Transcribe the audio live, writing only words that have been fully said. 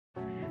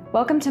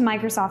Welcome to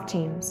Microsoft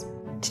Teams.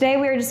 Today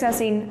we are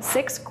discussing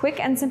 6 quick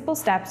and simple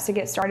steps to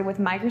get started with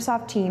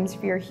Microsoft Teams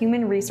for your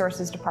Human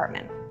Resources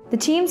department. The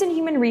teams in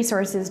Human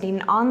Resources need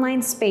an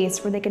online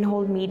space where they can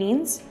hold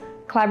meetings,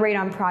 collaborate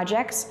on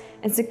projects,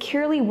 and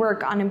securely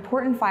work on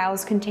important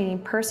files containing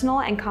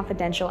personal and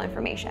confidential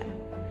information.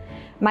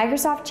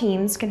 Microsoft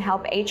Teams can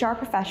help HR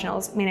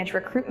professionals manage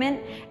recruitment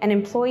and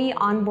employee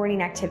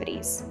onboarding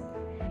activities.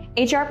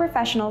 HR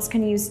professionals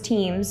can use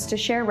Teams to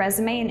share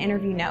resume and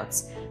interview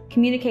notes,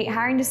 communicate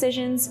hiring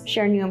decisions,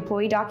 share new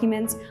employee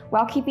documents,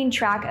 while keeping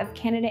track of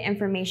candidate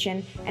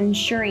information and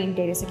ensuring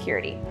data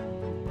security.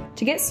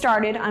 To get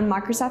started on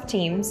Microsoft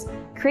Teams,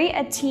 create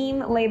a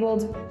team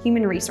labeled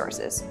Human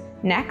Resources.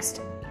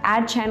 Next,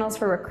 add channels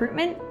for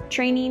recruitment,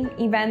 training,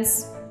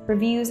 events,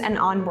 reviews, and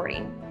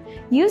onboarding.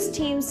 Use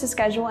Teams to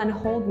schedule and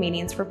hold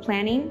meetings for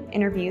planning,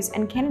 interviews,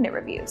 and candidate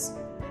reviews.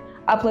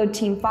 Upload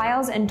team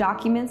files and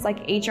documents like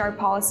HR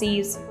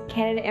policies,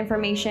 candidate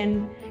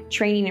information,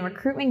 training and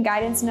recruitment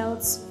guidance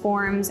notes,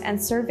 forms,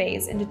 and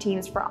surveys into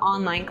Teams for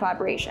online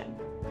collaboration.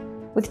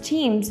 With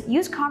Teams,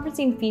 use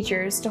conferencing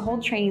features to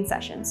hold training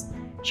sessions,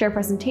 share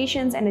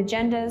presentations and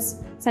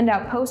agendas, send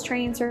out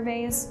post-training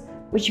surveys,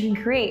 which you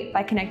can create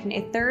by connecting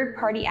a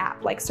third-party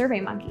app like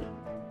SurveyMonkey.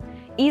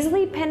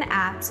 Easily pin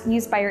apps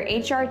used by your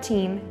HR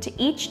team to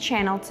each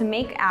channel to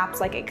make apps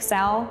like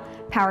Excel,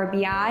 Power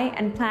BI,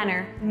 and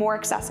Planner more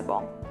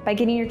accessible. By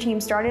getting your team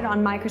started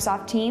on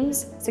Microsoft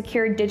Teams,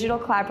 secure digital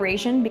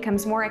collaboration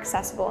becomes more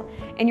accessible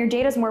and your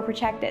data is more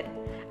protected,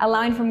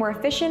 allowing for more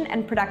efficient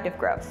and productive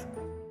growth.